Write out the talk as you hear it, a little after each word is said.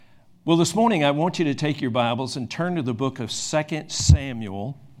Well, this morning I want you to take your Bibles and turn to the book of 2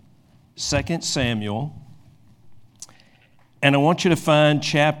 Samuel. 2 Samuel. And I want you to find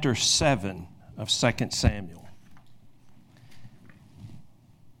chapter 7 of 2 Samuel.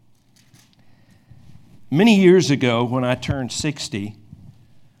 Many years ago, when I turned 60,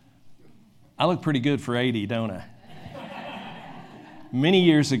 I look pretty good for 80, don't I? Many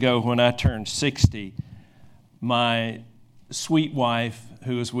years ago, when I turned 60, my sweet wife,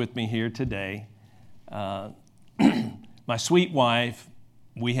 who is with me here today, my sweet wife,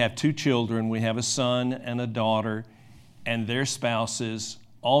 we have 2 children. We have a son and a daughter, and their spouses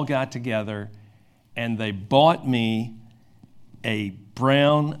all got together, and they bought me a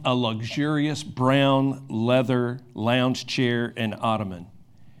luxurious brown leather lounge chair and ottoman.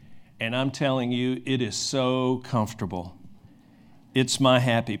 And I'm telling you, it is so comfortable. It's my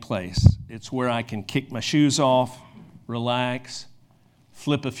happy place. It's where I can kick my shoes off, relax,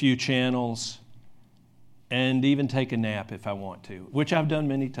 flip a few channels, and even take a nap if I want to, which I've done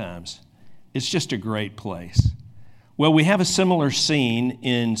many times. It's just a great place. Well, we have a similar scene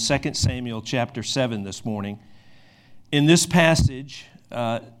in 2 Samuel chapter 7 this morning. In this passage,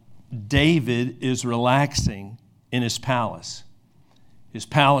 David is relaxing in his palace. His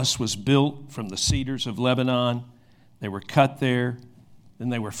palace was built from the cedars of Lebanon. They were cut there, then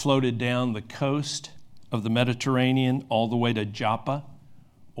they were floated down the coast of the Mediterranean all the way to Joppa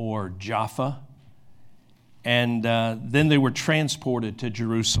or Jaffa, and then they were transported to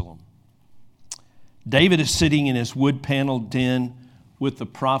Jerusalem. David is sitting in his wood-paneled den with the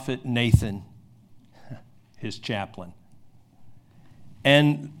prophet Nathan, his chaplain.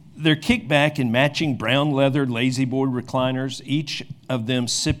 And they're kicked back in matching brown leather lazy-boy recliners, each of them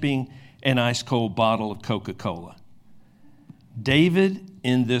sipping an ice-cold bottle of Coca-Cola. David,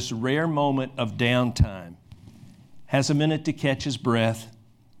 in this rare moment of downtime, has a minute to catch his breath.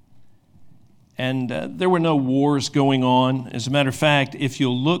 And there were no wars going on. As a matter of fact, if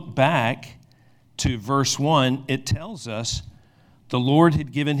you'll look back to verse 1, it tells us the Lord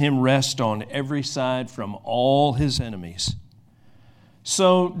had given him rest on every side from all his enemies.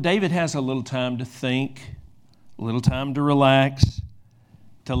 So David has a little time to think, a little time to relax,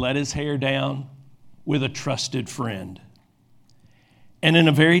 to let his hair down with a trusted friend. And in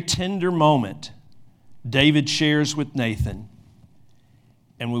a very tender moment, David shares with Nathan,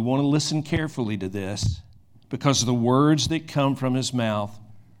 and we want to listen carefully to this because the words that come from his mouth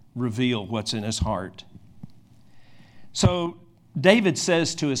reveal what's in his heart. So David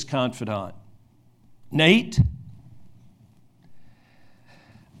says to his confidant, Nate,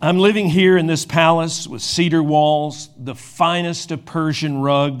 I'm living here in this palace with cedar walls, the finest of Persian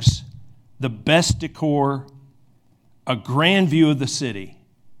rugs, the best decor, a grand view of the city.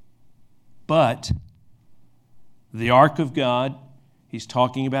 But the ark of God, he's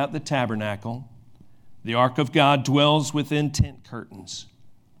talking about the tabernacle, the ark of God dwells within tent curtains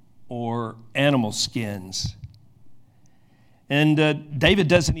or animal skins. And David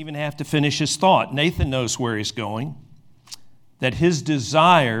doesn't even have to finish his thought. Nathan knows where he's going, that his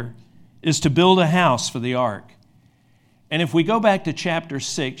desire is to build a house for the ark. And if we go back to chapter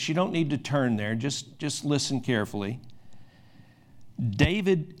 6, you don't need to turn there, just listen carefully.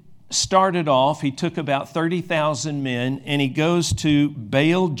 David started off, he took about 30,000 men, and he goes to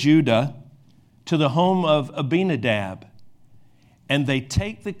Baal Judah, to the home of Abinadab. And they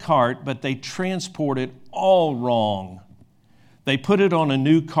take the cart, but they transport it all wrong. They put it on a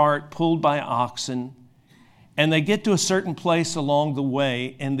new cart pulled by oxen, and they get to a certain place along the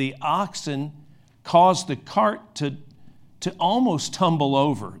way, and the oxen cause the cart to almost tumble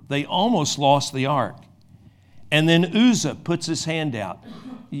over. They almost lost the ark. And then Uzzah puts his hand out.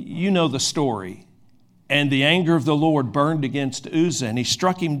 You know the story. And the anger of the Lord burned against Uzzah, and he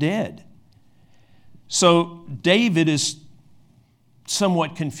struck him dead. So David is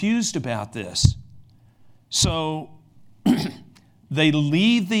somewhat confused about this. So they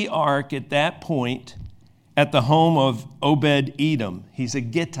leave the ark at that point at the home of Obed-Edom. He's a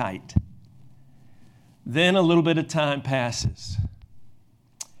Gittite. Then a little bit of time passes.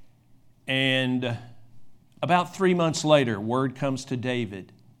 And about 3 months later, word comes to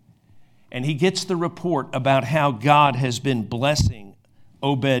David. And he gets the report about how God has been blessing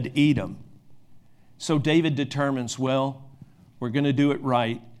Obed-Edom. So David determines, well, we're going to do it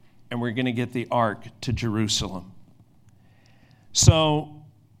right, and we're going to get the ark to Jerusalem. So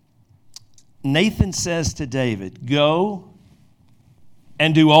Nathan says to David, go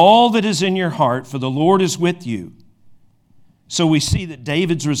and do all that is in your heart, for the Lord is with you. So we see that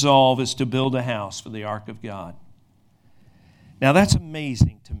David's resolve is to build a house for the ark of God. Now that's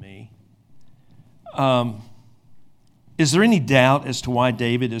amazing to me. Is there any doubt as to why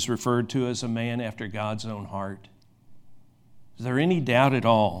David is referred to as a man after God's own heart? Is there any doubt at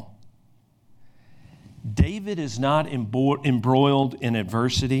all? David is not embroiled in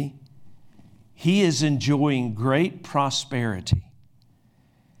adversity. He is enjoying great prosperity.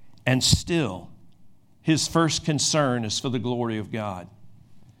 And still, his first concern is for the glory of God.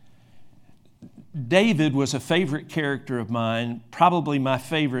 David was a favorite character of mine, probably my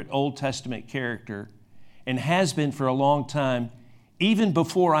favorite Old Testament character, and has been for a long time, even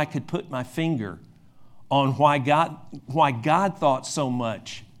before I could put my finger on why God thought so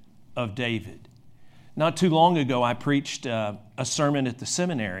much of David. Not too long ago, I preached a sermon at the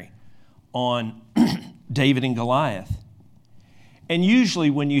seminary on David and Goliath. And usually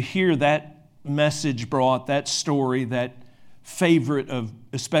when you hear that message brought, that story, that favorite of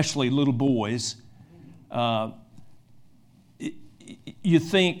especially little boys, you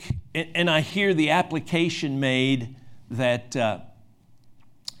think, and I hear the application made that,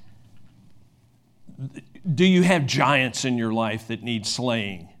 do you have giants in your life that need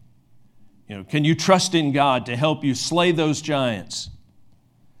slaying? Can you trust in God to help you slay those giants?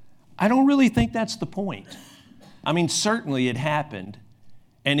 I don't really think that's the point. I mean, certainly it happened,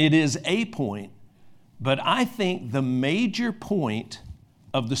 and it is a point, but I think the major point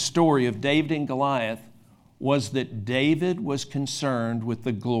of the story of David and Goliath was that David was concerned with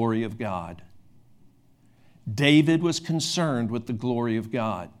the glory of God. David was concerned with the glory of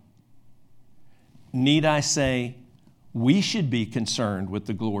God. Need I say, we should be concerned with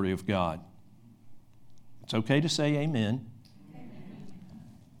the glory of God. It's okay to say amen.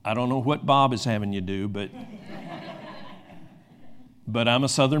 I don't know what Bob is having you do, but I'm a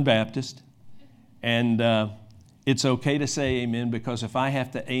Southern Baptist, and it's okay to say amen, because if I have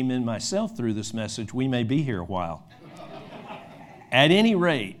to amen myself through this message, we may be here a while. At any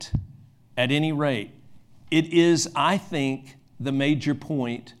rate, it is, I think, the major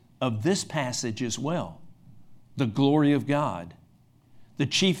point of this passage as well. The glory of God. The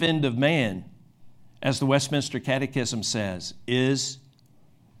chief end of man, as the Westminster Catechism says, is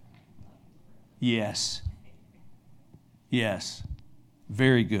yes. Yes.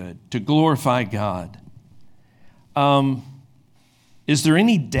 Very good. To glorify God. Is there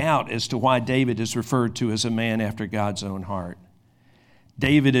any doubt as to why David is referred to as a man after God's own heart?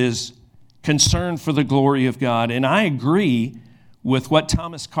 David is concerned for the glory of God, and I agree with what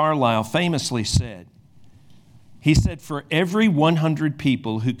Thomas Carlyle famously said. He said, for every 100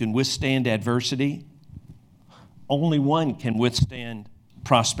 people who can withstand adversity, only one can withstand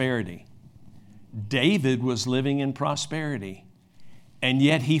prosperity. David was living in prosperity, and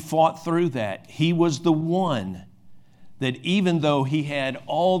yet he fought through that. He was the one that, even though he had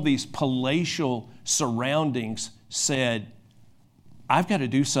all these palatial surroundings, said, I've got to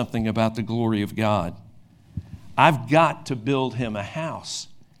do something about the glory of God. I've got to build him a house.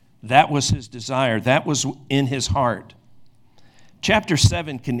 That was his desire. That was in his heart. Chapter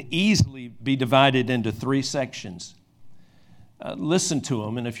 7 can easily be divided into 3 sections. Listen to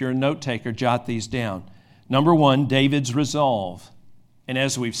them, and if you're a note taker, jot these down. Number 1, David's resolve. And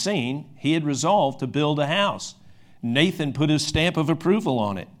as we've seen, he had resolved to build a house. Nathan put his stamp of approval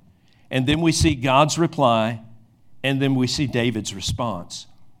on it. And then we see God's reply, and then we see David's response.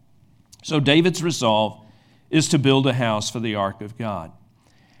 So David's resolve is to build a house for the ark of God.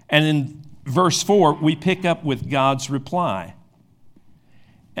 And in verse 4, we pick up with God's reply.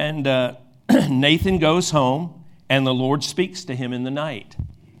 And Nathan goes home, and the Lord speaks to him in the night.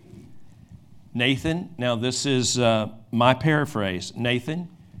 Nathan, now this is my paraphrase. Nathan,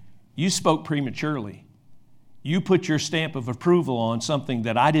 you spoke prematurely. You put your stamp of approval on something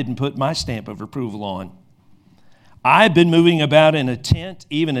that I didn't put my stamp of approval on. I've been moving about in a tent,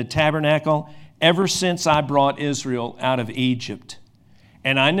 even a tabernacle, ever since I brought Israel out of Egypt.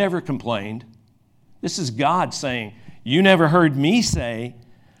 And I never complained. This is God saying, you never heard me say,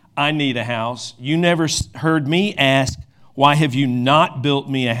 I need a house. You never heard me ask, why have you not built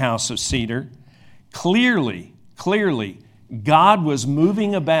me a house of cedar? Clearly, God was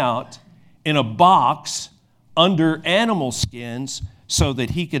moving about in a box under animal skins so that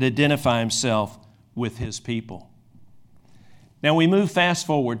he could identify himself with his people. Now we move fast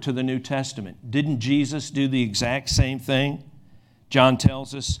forward to the New Testament. Didn't Jesus do the exact same thing? John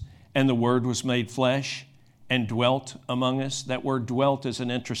tells us, and the Word was made flesh and dwelt among us. That word dwelt is an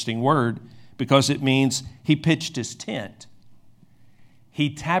interesting word because it means he pitched his tent.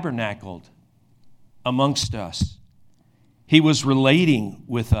 He tabernacled amongst us. He was relating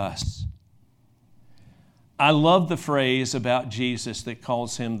with us. I love the phrase about Jesus that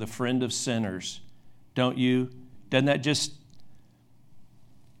calls him the friend of sinners. Don't you? Doesn't that just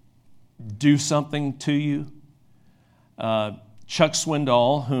do something to you? Chuck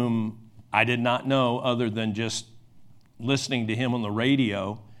Swindoll, whom I did not know other than just listening to him on the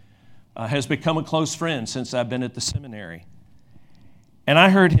radio, has become a close friend since I've been at the seminary. And I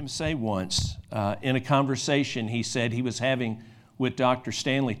heard him say once in a conversation he said he was having with Dr.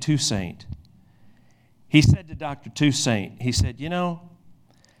 Stanley Toussaint. He said to Dr. Toussaint, he said,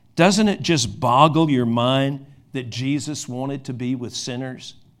 doesn't it just boggle your mind that Jesus wanted to be with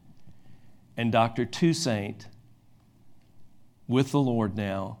sinners? And Dr. Toussaint, with the Lord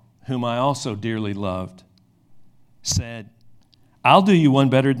now, whom I also dearly loved, said, I'll do you one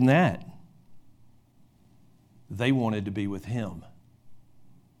better than that. They wanted to be with him.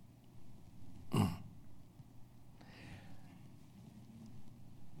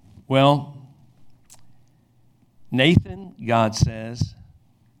 Well, Nathan, God says,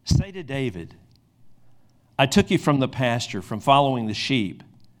 say to David, I took you from the pasture, from following the sheep,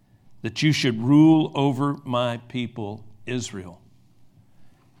 that you should rule over my people Israel.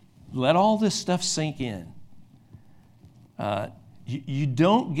 Let all this stuff sink in. You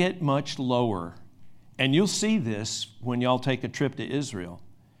don't get much lower, and you'll see this when y'all take a trip to Israel.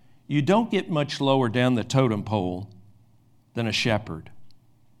 You don't get much lower down the totem pole than a shepherd.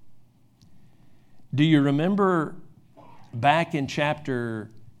 Do you remember back in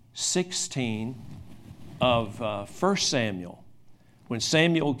chapter 16 of 1 Samuel, when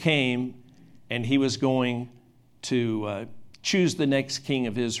Samuel came and he was going to choose the next king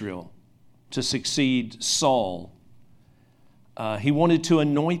of Israel to succeed Saul? He wanted to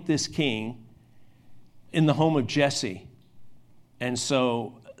anoint this king in the home of Jesse. And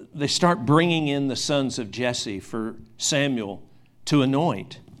so they start bringing in the sons of Jesse for Samuel to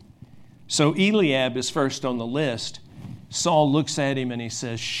anoint. So Eliab is first on the list. Saul looks at him and he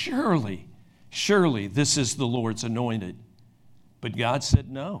says, surely this is the Lord's anointed. But God said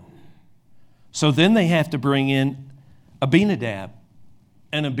no. So then they have to bring in Abinadab.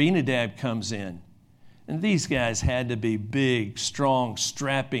 And Abinadab comes in. And these guys had to be big, strong,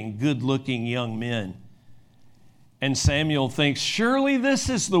 strapping, good-looking young men. And Samuel thinks, surely this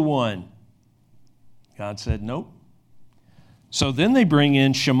is the one. God said, nope. So then they bring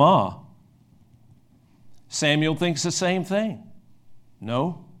in Shammah. Samuel thinks the same thing.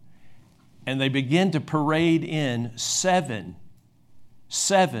 No. And they begin to parade in seven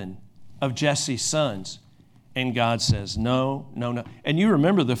of Jesse's sons. And God says, no. And you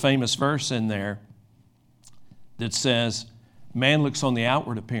remember the famous verse in there that says, man looks on the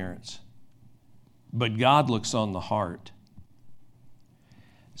outward appearance, but God looks on the heart.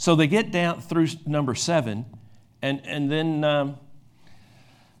 So they get down through number 7, and then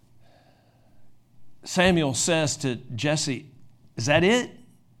Samuel says to Jesse, is that it?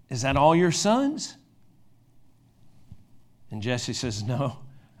 Is that all your sons? And Jesse says, no,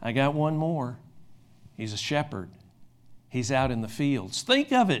 I got one more. He's a shepherd. He's out in the fields.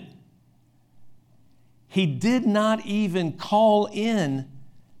 Think of it. He did not even call in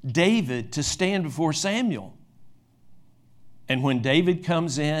David to stand before Samuel. And when David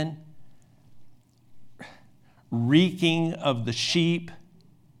comes in, reeking of the sheep,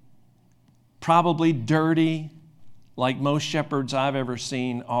 probably dirty, like most shepherds I've ever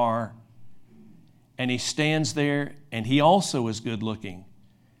seen are, and he stands there, and he also is good looking,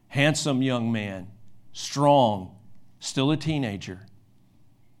 handsome young man, strong, still a teenager.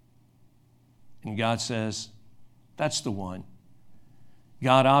 And God says, that's the one.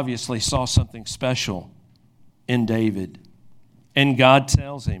 God obviously saw something special in David. And God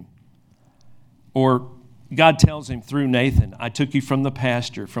tells him through Nathan, I took you from the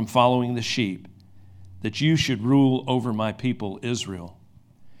pasture, from following the sheep, that you should rule over my people Israel.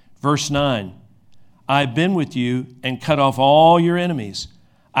 Verse 9, I have been with you and cut off all your enemies.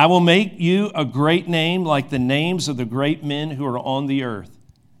 I will make you a great name like the names of the great men who are on the earth.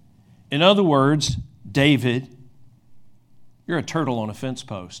 In other words, David, you're a turtle on a fence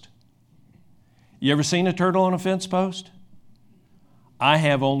post. You ever seen a turtle on a fence post? I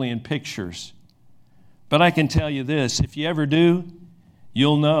have only in pictures. But I can tell you this, if you ever do,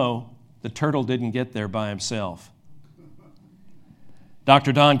 you'll know the turtle didn't get there by himself.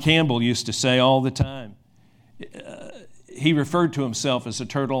 Dr. Don Campbell used to say all the time, he referred to himself as a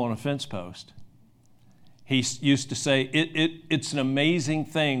turtle on a fence post. He used to say, it's an amazing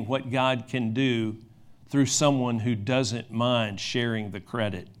thing what God can do through someone who doesn't mind sharing the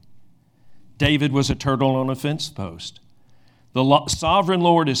credit. David was a turtle on a fence post. The sovereign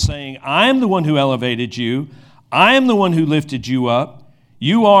Lord is saying, I am the one who elevated you. I am the one who lifted you up.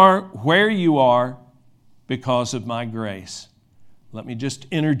 You are where you are because of my grace. Let me just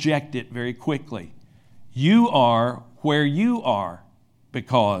interject it very quickly. You are where you are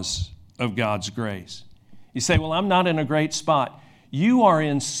because of God's grace. You say, well, I'm not in a great spot. You are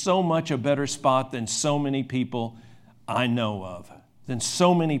in so much a better spot than so many people I know of, than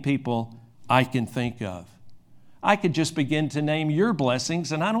so many people I can think of. I could just begin to name your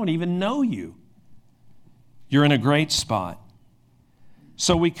blessings, and I don't even know you. You're in a great spot.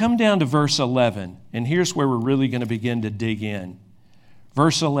 So we come down to verse 11, and here's where we're really going to begin to dig in.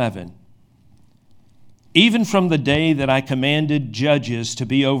 Verse 11. Even from the day that I commanded judges to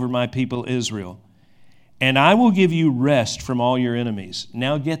be over my people Israel, and I will give you rest from all your enemies.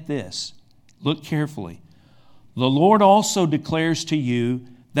 Now get this. Look carefully. The Lord also declares to you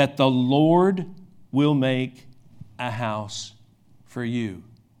that the Lord will make a house for you.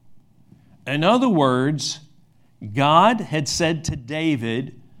 In other words, God had said to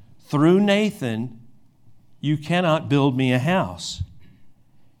David through Nathan, you cannot build me a house.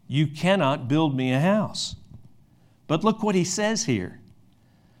 You cannot build me a house. But look what he says here.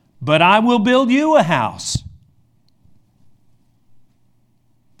 But I will build you a house.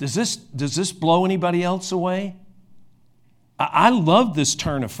 Does this blow anybody else away? I love this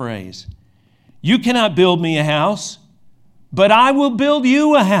turn of phrase. You cannot build me a house, but I will build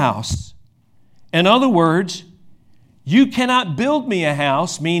you a house. In other words, you cannot build me a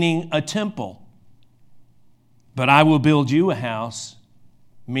house, meaning a temple, but I will build you a house,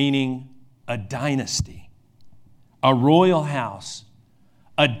 meaning a dynasty, a royal house,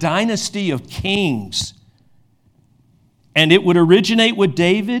 a dynasty of kings. And it would originate with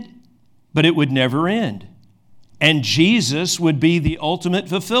David, but it would never end. And Jesus would be the ultimate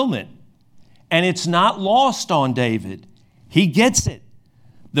fulfillment. And it's not lost on David. He gets it.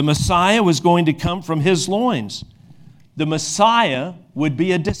 The Messiah was going to come from his loins. The Messiah would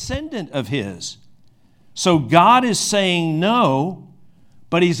be a descendant of his. So God is saying no,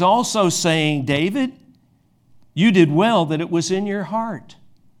 but he's also saying, David, you did well that it was in your heart.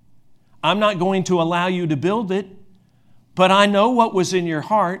 I'm not going to allow you to build it, but I know what was in your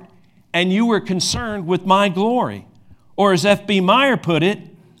heart, and you were concerned with my glory. Or as F.B. Meyer put it,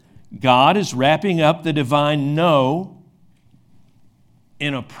 God is wrapping up the divine no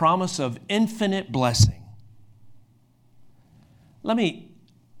in a promise of infinite blessing. Let me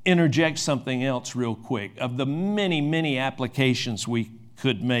interject something else real quick of the many, many applications we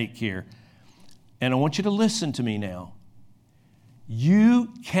could make here. And I want you to listen to me now.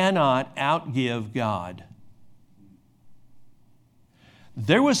 You cannot outgive God.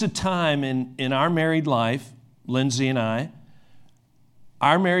 There was a time in our married life, Lindsay and I,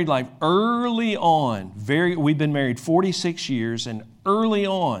 our married life early on, we've been married 46 years, and early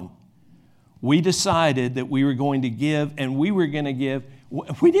on, we decided that we were going to give, and we were going to give.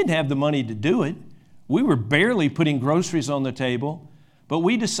 We didn't have the money to do it. We were barely putting groceries on the table, but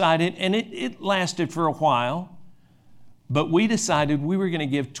we decided, and it lasted for a while, but we decided we were going to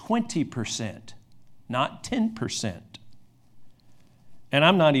give 20%, not 10%. And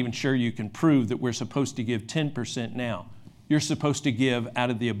I'm not even sure you can prove that we're supposed to give 10% now. You're supposed to give out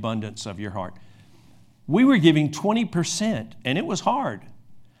of the abundance of your heart. We were giving 20%, and it was hard.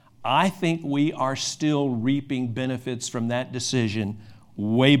 I think we are still reaping benefits from that decision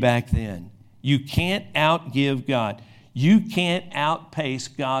way back then. You can't outgive God. You can't outpace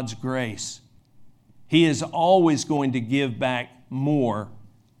God's grace. He is always going to give back more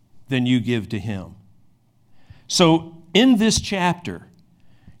than you give to Him. So in this chapter,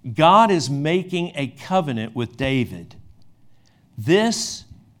 God is making a covenant with David. This,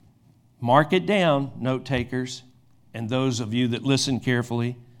 mark it down, note takers, and those of you that listen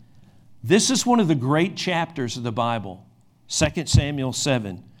carefully. This is one of the great chapters of the Bible, 2 Samuel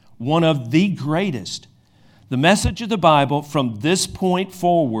 7, one of the greatest. The message of the Bible from this point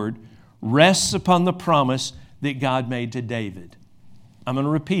forward rests upon the promise that God made to David. I'm going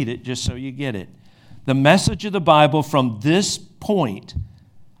to repeat it just so you get it. The message of the Bible from this point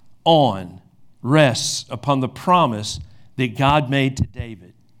on rests upon the promise that God made to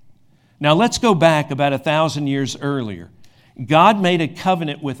David. Now let's go back about 1,000 years earlier. God made a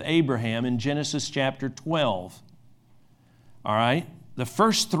covenant with Abraham in Genesis chapter 12. All right? The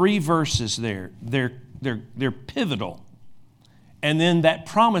first 3 verses there, they're pivotal. And then that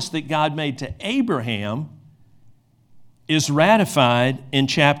promise that God made to Abraham is ratified in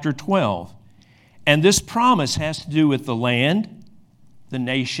chapter 12. And this promise has to do with the land, the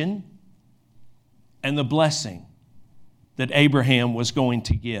nation, and the blessing that Abraham was going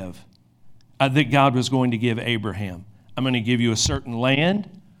to give, that God was going to give Abraham. I'm going to give you a certain land,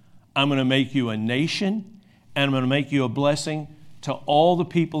 I'm going to make you a nation, and I'm going to make you a blessing to all the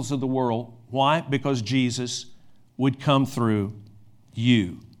peoples of the world. Why? Because Jesus would come through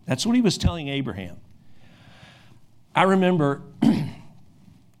you. That's what he was telling Abraham. I remember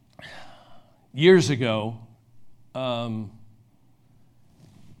years ago, let's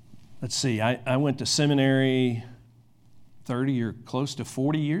see, I went to seminary 30 or close to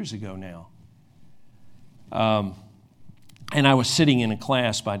 40 years ago now. And I was sitting in a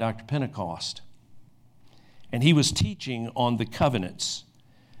class by Dr. Pentecost. And he was teaching on the covenants,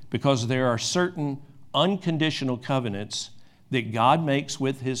 because there are certain unconditional covenants that God makes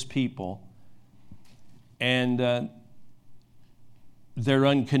with his people. And they're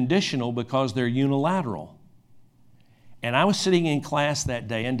unconditional because they're unilateral. And I was sitting in class that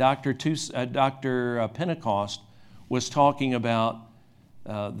day, and Dr. Pentecost was talking about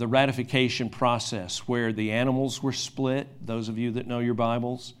the ratification process, where the animals were split. Those of you that know your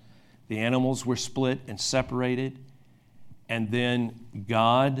Bibles, the animals were split and separated. And then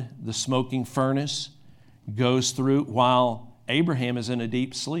God, the smoking furnace, goes through while Abraham is in a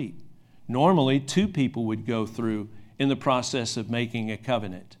deep sleep. Normally, two people would go through in the process of making a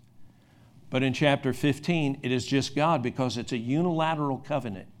covenant. But in chapter 15, it is just God, because it's a unilateral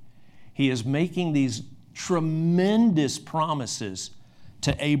covenant. He is making these tremendous promises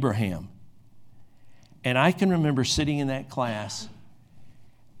to Abraham. And I can remember sitting in that class.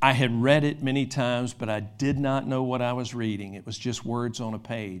 I had read it many times, but I did not know what I was reading. It was just words on a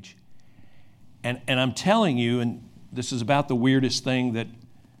page. And I'm telling you, and this is about the weirdest thing that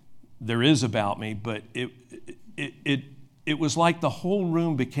there is about me, but it was like the whole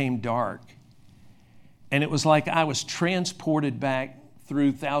room became dark. And it was like I was transported back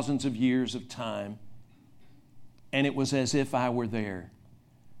through thousands of years of time. And it was as if I were there.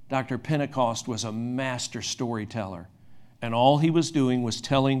 Dr. Pentecost was a master storyteller. And all he was doing was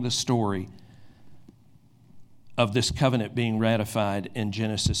telling the story of this covenant being ratified in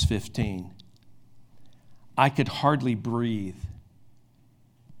Genesis 15. I could hardly breathe.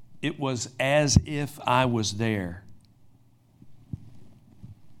 It was as if I was there.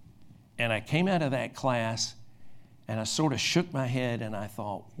 And I came out of that class, and I sort of shook my head, and I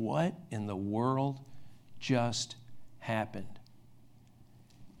thought, what in the world just happened?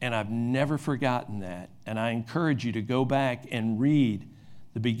 And I've never forgotten that. And I encourage you to go back and read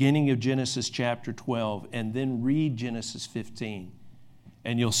the beginning of Genesis chapter 12, and then read Genesis 15,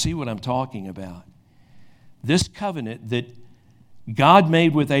 and you'll see what I'm talking about. This covenant that God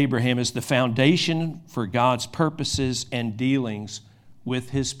made with Abraham is the foundation for God's purposes and dealings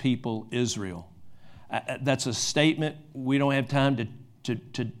with his people, Israel. That's a statement. We don't have time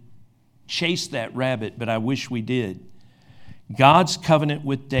to chase that rabbit, but I wish we did. God's covenant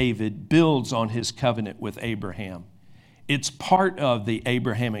with David builds on his covenant with Abraham. It's part of the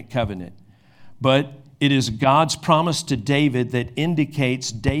Abrahamic covenant, but it is God's promise to David that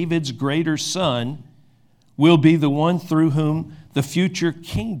indicates David's greater son will be the one through whom the future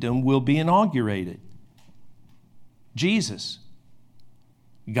kingdom will be inaugurated. Jesus.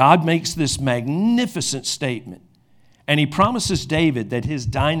 God makes this magnificent statement, and he promises David that his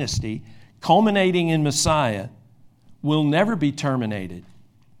dynasty, culminating in Messiah, will never be terminated,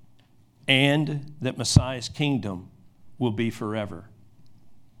 and that Messiah's kingdom will be forever.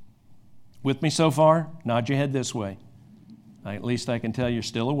 With me so far? Nod your head this way. At least I can tell you're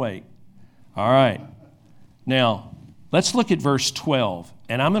still awake. All right. Now, let's look at verse 12,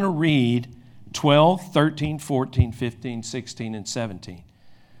 and I'm going to read 12, 13, 14, 15, 16, and 17.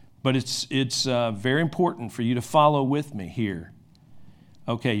 But it's very important for you to follow with me here.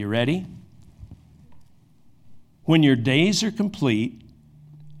 Okay, you ready? When your days are complete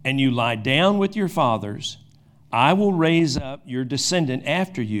and you lie down with your fathers, I will raise up your descendant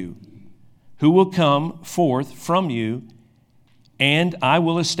after you, who will come forth from you, and I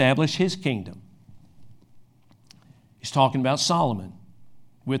will establish his kingdom. He's talking about Solomon.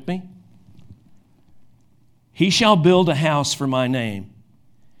 With me? He shall build a house for my name,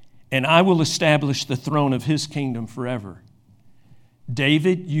 and I will establish the throne of his kingdom forever.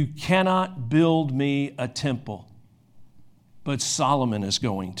 David, you cannot build me a temple, but Solomon is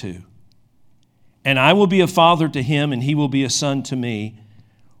going to. And I will be a father to him, and he will be a son to me.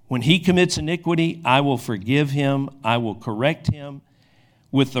 When he commits iniquity, I will forgive him. I will correct him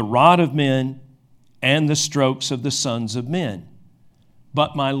with the rod of men and the strokes of the sons of men.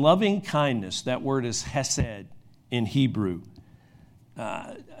 But my loving kindness, that word is hesed in Hebrew.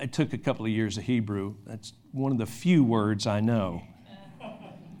 I took a couple of years of Hebrew. That's one of the few words I know.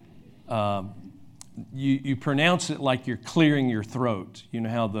 You pronounce it like you're clearing your throat. You know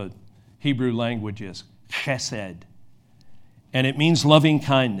how the Hebrew language is, chesed. And it means loving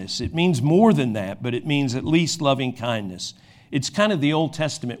kindness. It means more than that, but it means at least loving kindness. It's kind of the Old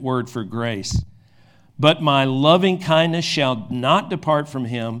Testament word for grace. But my loving kindness shall not depart from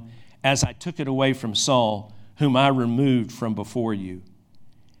him, as I took it away from Saul, whom I removed from before you.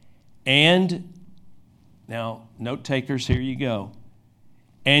 And Now, note takers, here you go.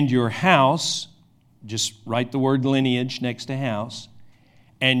 And your house, just write the word lineage next to house,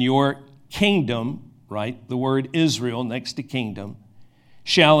 and your kingdom, write the word Israel next to kingdom,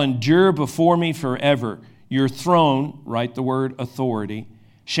 shall endure before me forever. Your throne, write the word authority,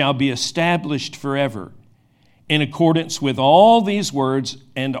 shall be established forever. In accordance with all these words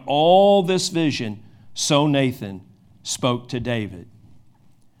and all this vision, so Nathan spoke to David.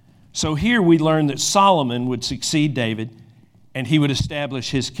 So here we learn that Solomon would succeed David and he would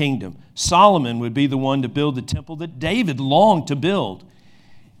establish his kingdom. Solomon would be the one to build the temple that David longed to build.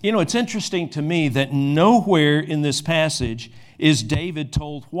 You know, it's interesting to me that nowhere in this passage is David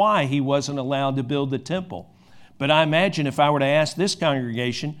told why he wasn't allowed to build the temple. But I imagine if I were to ask this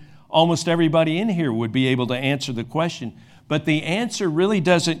congregation, almost everybody in here would be able to answer the question. But the answer really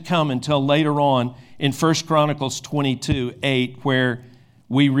doesn't come until later on in 1 Chronicles 22:8, where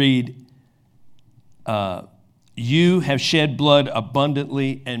we read, you have shed blood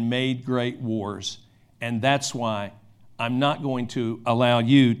abundantly and made great wars. And that's why I'm not going to allow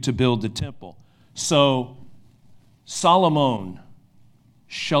you to build the temple. So Solomon,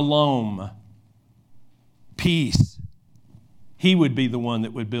 shalom, peace, he would be the one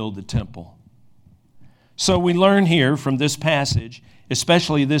that would build the temple. So we learn here from this passage,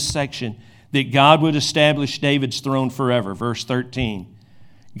 especially this section, that God would establish David's throne forever. Verse 13.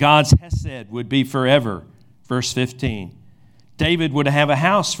 God's hesed would be forever. Verse 15. David would have a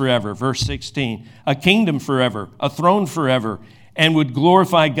house forever. Verse 16. A kingdom forever, a throne forever, and would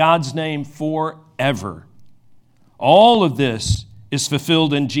glorify God's name forever. All of this is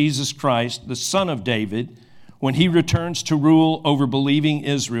fulfilled in Jesus Christ, the Son of David, when he returns to rule over believing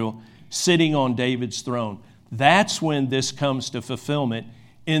Israel, sitting on David's throne. That's when this comes to fulfillment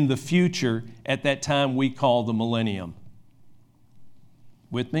in the future at that time we call the millennium.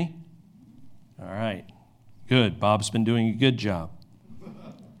 With me? All right. Good. Bob's been doing a good job.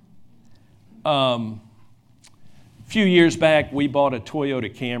 A few years back, we bought a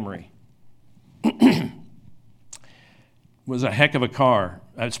Toyota Camry. It was a heck of a car.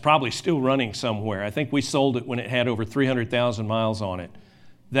 It's probably still running somewhere. I think we sold it when it had over 300,000 miles on it.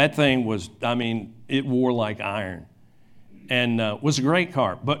 That thing was, it wore like iron and was a great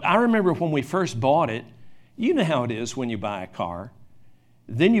car. But I remember when we first bought it, you know how it is when you buy a car.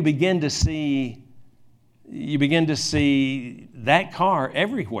 Then you begin to see that car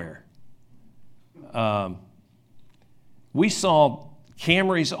everywhere. We saw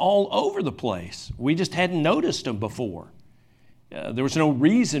Camrys all over the place. We just hadn't noticed them before. There was no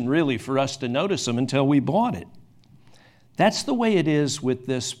reason really for us to notice them until we bought it. That's the way it is with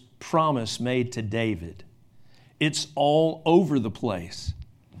this promise made to David. It's all over the place.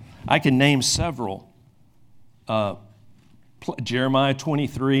 I can name several. Jeremiah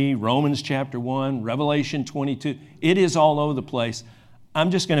 23, Romans chapter 1, Revelation 22. It is all over the place. I'm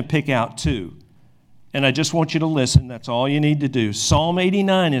just going to pick out two. And I just want you to listen. That's all you need to do. Psalm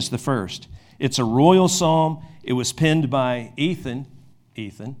 89 is the first. It's a royal psalm. It was penned by Ethan.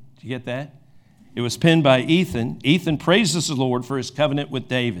 Ethan, did you get that? It was penned by Ethan. Ethan praises the Lord for his covenant with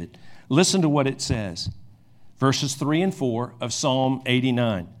David. Listen to what it says. Verses 3 and 4 of Psalm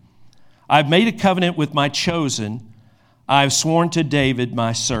 89. I've made a covenant with my chosen. I've sworn to David,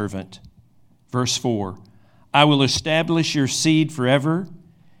 my servant. Verse 4. I will establish your seed forever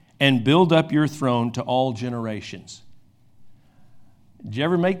and build up your throne to all generations. Did you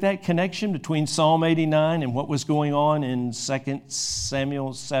ever make that connection between Psalm 89 and what was going on in 2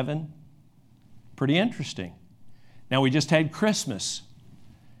 Samuel 7? Pretty interesting. Now, we just had Christmas,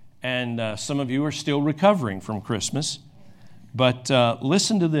 and some of you are still recovering from Christmas. But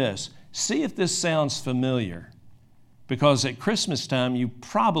listen to this. See if this sounds familiar, because at Christmas time, you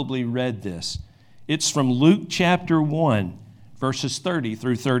probably read this. It's from Luke chapter 1, verses 30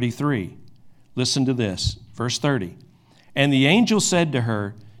 through 33. Listen to this, verse 30. And the angel said to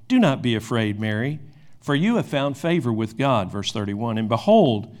her, do not be afraid, Mary, for you have found favor with God. Verse 31. And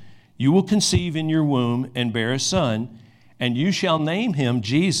behold, you will conceive in your womb and bear a son, and you shall name him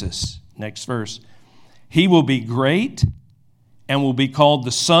Jesus. Next verse. He will be great and will be called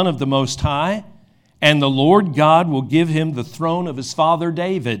the Son of the Most High, and the Lord God will give him the throne of his father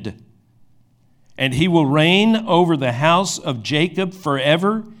David. And he will reign over the house of Jacob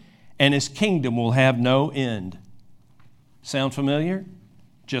forever, and his kingdom will have no end. Sound familiar?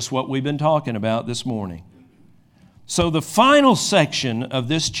 Just what we've been talking about this morning. So the final section of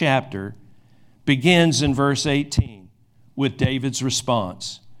this chapter begins in verse 18 with David's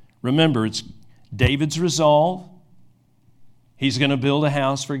response. Remember, it's David's resolve. He's going to build a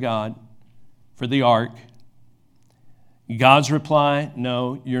house for God, for the ark. God's reply,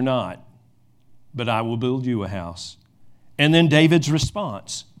 no, you're not. but I will build you a house. And then David's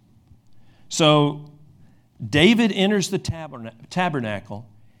response. So David enters the tabernacle,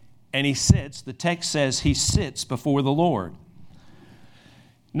 and he sits. The text says he sits before the Lord.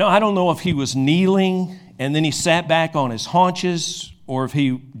 Now, I don't know if he was kneeling and then he sat back on his haunches, or if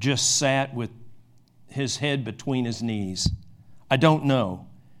he just sat with his head between his knees. I don't know.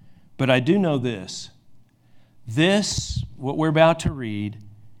 But I do know this. This, what we're about to read,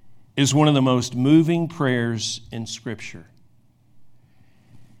 is one of the most moving prayers in Scripture.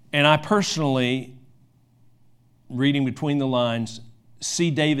 And I personally, reading between the lines,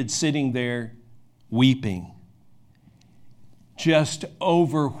 see David sitting there weeping, just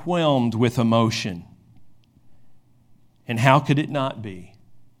overwhelmed with emotion. And how could it not be?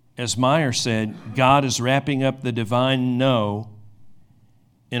 As Meyer said, God is wrapping up the divine no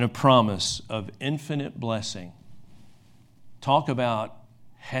in a promise of infinite blessing. Talk about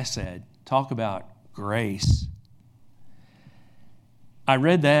hesed. Talk about grace. I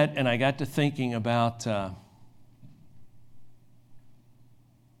read that and I got to thinking about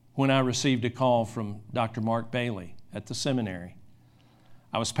when I received a call from Dr. Mark Bailey at the seminary.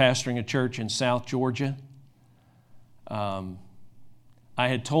 I was pastoring a church in South Georgia. I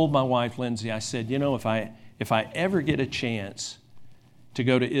had told my wife, Lindsay, I said, you know, if I ever get a chance to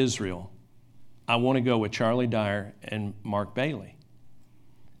go to Israel, I want to go with Charlie Dyer and Mark Bailey.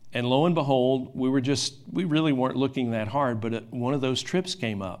 And lo and behold, we really weren't looking that hard, but one of those trips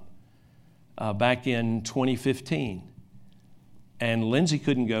came up back in 2015. And Lindsay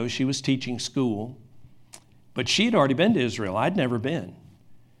couldn't go. She was teaching school. But she had already been to Israel. I'd never been.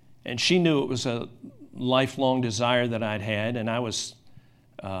 And she knew it was a lifelong desire that I'd had, and I was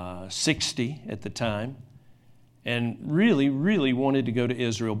 60 at the time, and really, really wanted to go to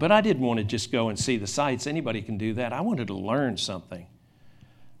Israel. But I didn't want to just go and see the sights. Anybody can do that. I wanted to learn something.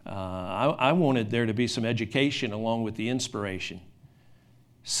 I wanted there to be some education along with the inspiration.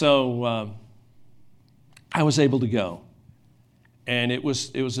 So I was able to go, and it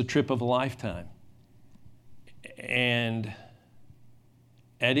was a trip of a lifetime. And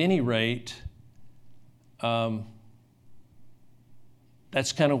at any rate, that's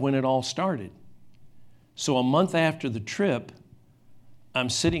kind of when it all started. So a month after the trip, I'm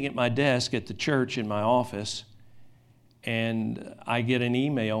sitting at my desk at the church in my office, and I get an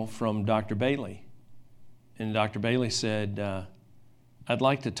email from Dr. Bailey. And Dr. Bailey said, I'd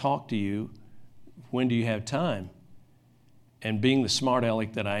like to talk to you. When do you have time? And being the smart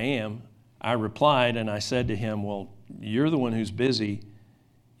aleck that I am, I replied and I said to him, well, you're the one who's busy.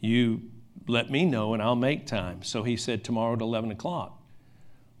 You let me know and I'll make time. So he said tomorrow at 11 o'clock.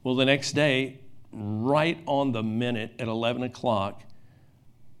 Well, the next day, right on the minute at 11 o'clock,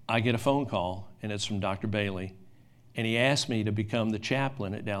 I get a phone call, and it's from Dr. Bailey, and he asked me to become the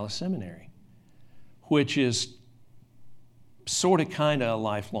chaplain at Dallas Seminary, which is sort of kind of a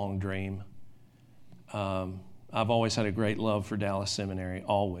lifelong dream. I've always had a great love for Dallas Seminary,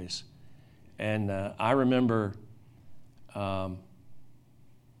 always. And I remember after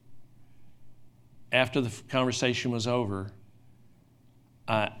the conversation was over,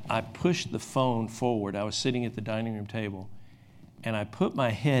 I pushed the phone forward. I was sitting at the dining room table, and I put my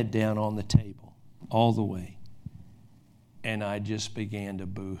head down on the table all the way, and I just began to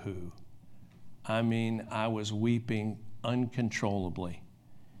boo-hoo. I mean, I was weeping uncontrollably.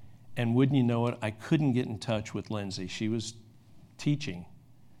 And wouldn't you know it, I couldn't get in touch with Lindsay. She was teaching,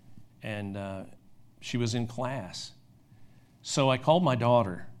 and she was in class. So I called my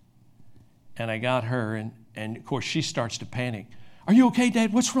daughter, and I got her, and of course she starts to panic. Are you okay,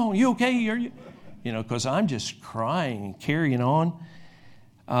 Dad? What's wrong? Are you okay? Are you? You know, because I'm just crying and carrying on.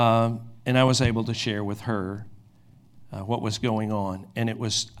 And I was able to share with her what was going on. And it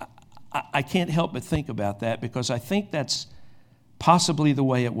was, I can't help but think about that, because I think that's possibly the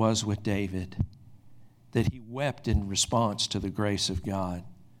way it was with David, that he wept in response to the grace of God.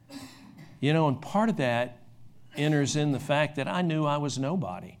 You know, and part of that enters in the fact that I knew I was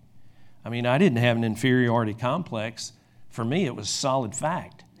nobody. I mean, I didn't have an inferiority complex. For me, it was solid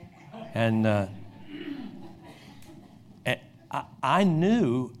fact. And I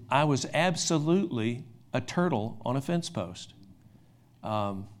knew I was absolutely a turtle on a fence post.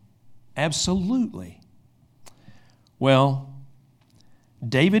 Absolutely. Well,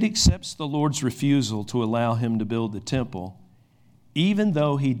 David accepts the Lord's refusal to allow him to build the temple, even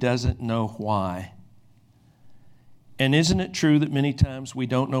though he doesn't know why. And isn't it true that many times we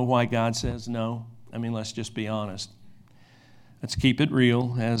don't know why God says no? I mean, let's just be honest. Let's keep it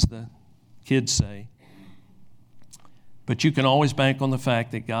real, as the kids say. But you can always bank on the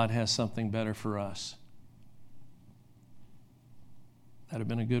fact that God has something better for us. That'd have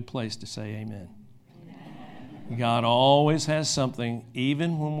been a good place to say amen. God always has something,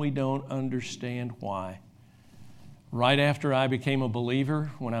 even when we don't understand why. Right after I became a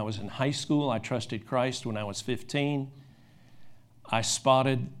believer, when I was in high school, I trusted Christ when I was 15. I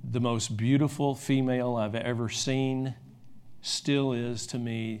spotted the most beautiful female I've ever seen, still is to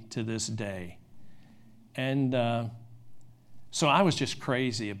me to this day. And so I was just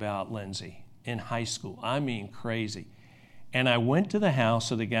crazy about Lindsay in high school. I mean crazy. And I went to the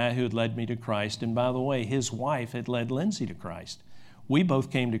house of the guy who had led me to Christ. And by the way, his wife had led Lindsay to Christ. We both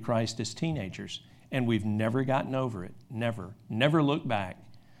came to Christ as teenagers, and we've never gotten over it. Never looked back.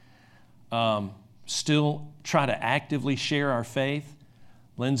 Still try to actively share our faith.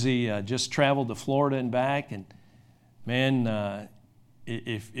 Lindsay just traveled to Florida and back. And man,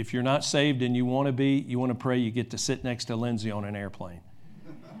 if you're not saved and you want to pray you get to sit next to Lindsay on an airplane,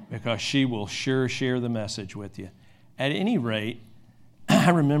 because she will sure share the message with you. At any rate, I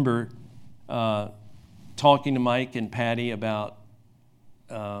remember talking to Mike and Patty about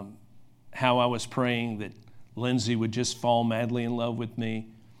how I was praying that Lindsay would just fall madly in love with me.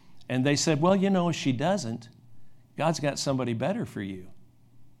 And they said, well, if she doesn't, God's got somebody better for you.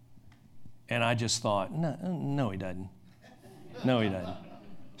 And I just thought, no, he doesn't. No, he doesn't.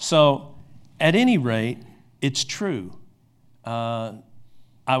 So, at any rate, it's true. I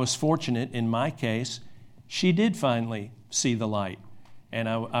was fortunate in my case. She did finally see the light. And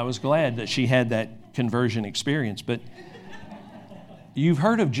I was glad that she had that conversion experience. But you've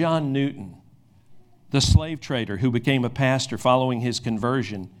heard of John Newton, the slave trader who became a pastor following his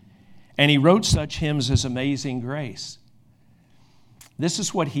conversion. And he wrote such hymns as Amazing Grace. This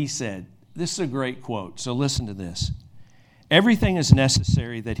is what he said. This is a great quote, so listen to this. Everything is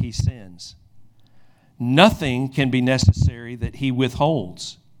necessary that he sends. Nothing can be necessary that he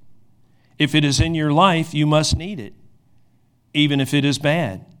withholds. If it is in your life, you must need it, even if it is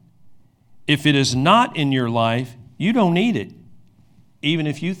bad. If it is not in your life, you don't need it, even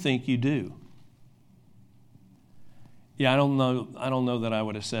if you think you do. Yeah, I don't know that I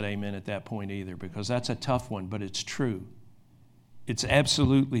would have said amen at that point either, because that's a tough one, but it's true. It's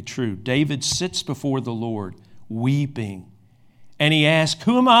absolutely true. David sits before the Lord, weeping, and he asks,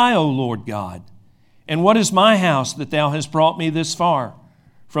 who am I, O Lord God? And what is my house that thou hast brought me this far?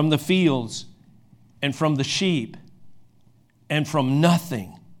 From the fields and from the sheep and from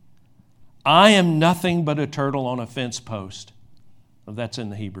nothing. I am nothing but a turtle on a fence post. Well, that's in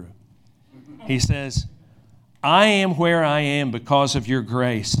the Hebrew. He says, I am where I am because of your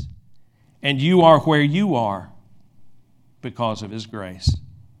grace, and you are where you are because of his grace.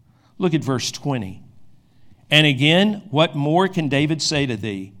 Look at verse 20. And again, what more can David say to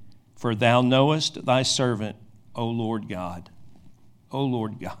thee? For thou knowest thy servant, O Lord God. O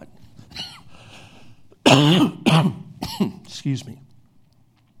Lord God. Excuse me.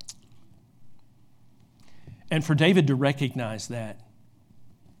 And for David to recognize that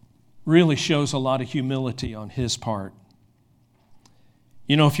really shows a lot of humility on his part.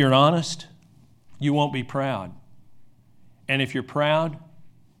 If you're honest, you won't be proud. And if you're proud,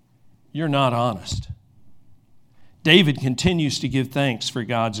 you're not honest. David continues to give thanks for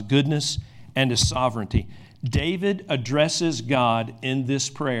God's goodness and his sovereignty. David addresses God in this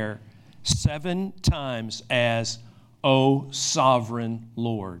prayer 7 times as, O sovereign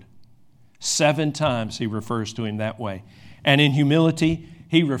Lord. 7 times he refers to him that way. And in humility,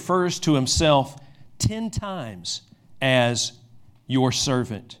 he refers to himself 10 times as your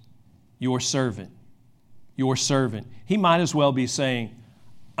servant, your servant, your servant. He might as well be saying,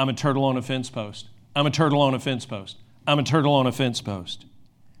 I'm a turtle on a fence post. I'm a turtle on a fence post. I'm a turtle on a fence post.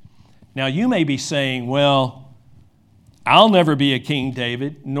 Now, you may be saying, well, I'll never be a King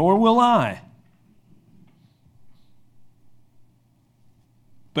David, nor will I.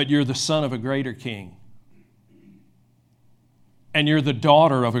 But you're the son of a greater king. And you're the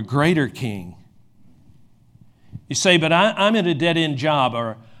daughter of a greater king. You say, but I'm in a dead-end job,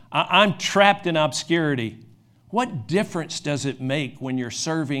 or I'm trapped in obscurity. What difference does it make when you're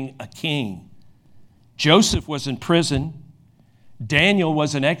serving a king? Joseph was in prison. Daniel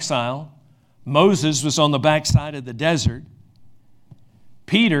was in exile. Moses was on the backside of the desert.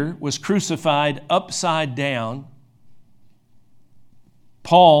 Peter was crucified upside down.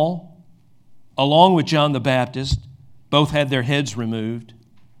 Paul, along with John the Baptist, both had their heads removed.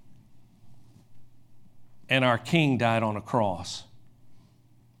 And our king died on a cross.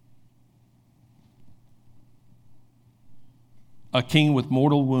 A king with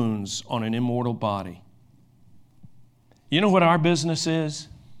mortal wounds on an immortal body. You know what our business is?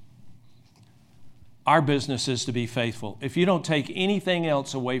 Our business is to be faithful. If you don't take anything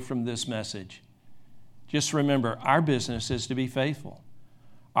else away from this message, just remember, our business is to be faithful.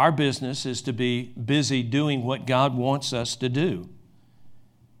 Our business is to be busy doing what God wants us to do.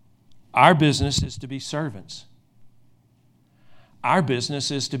 Our business is to be servants. Our business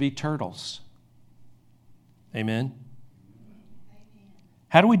is to be turtles. Amen?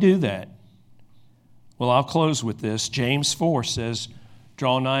 How do we do that? Well, I'll close with this. James 4 says,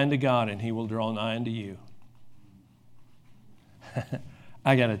 draw nigh unto God and He will draw nigh unto you.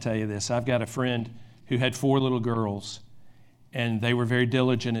 I got to tell you this. I've got a friend who had 4 little girls, and they were very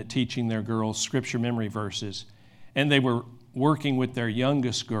diligent at teaching their girls scripture memory verses. And they were working with their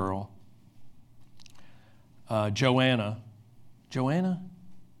youngest girl, Joanna.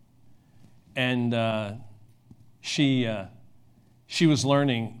 And she was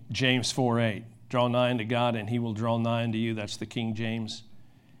learning James 4:8. Draw nigh unto God and He will draw nigh unto you. That's the King James.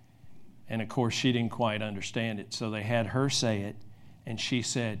 And of course, she didn't quite understand it. So they had her say it. And she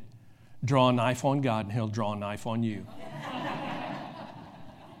said, draw a knife on God and He'll draw a knife on you.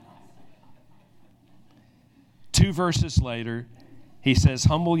 2 verses later, he says,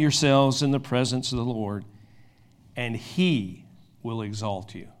 humble yourselves in the presence of the Lord, and He will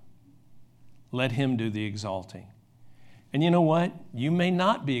exalt you. Let Him do the exalting. And you know what? You may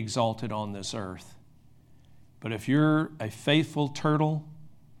not be exalted on this earth, but if you're a faithful turtle,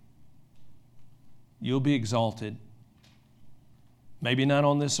 you'll be exalted. Maybe not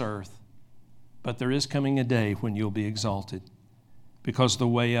on this earth, but there is coming a day when you'll be exalted, because the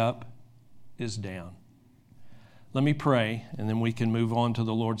way up is down. Let me pray, and then we can move on to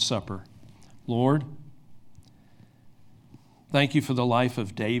the Lord's Supper. Lord, thank You for the life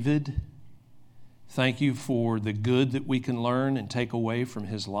of David. Thank You for the good that we can learn and take away from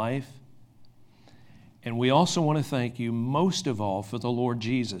his life. And we also want to thank You most of all for the Lord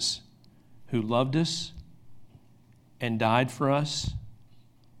Jesus, who loved us and died for us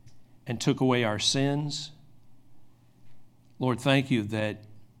and took away our sins. Lord, thank You that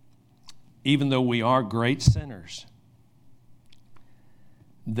even though we are great sinners,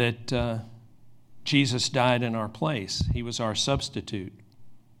 that Jesus died in our place. He was our substitute.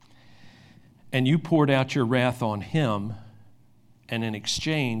 And You poured out Your wrath on Him, and in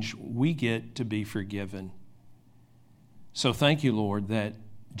exchange, we get to be forgiven. So thank You, Lord, that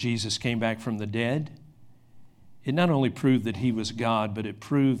Jesus came back from the dead. It not only proved that He was God, but it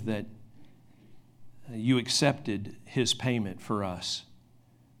proved that You accepted His payment for us.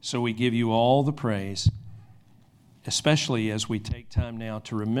 So we give You all the praise, especially as we take time now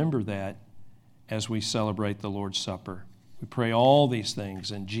to remember that as we celebrate the Lord's Supper. We pray all these things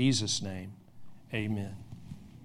in Jesus' name. Amen.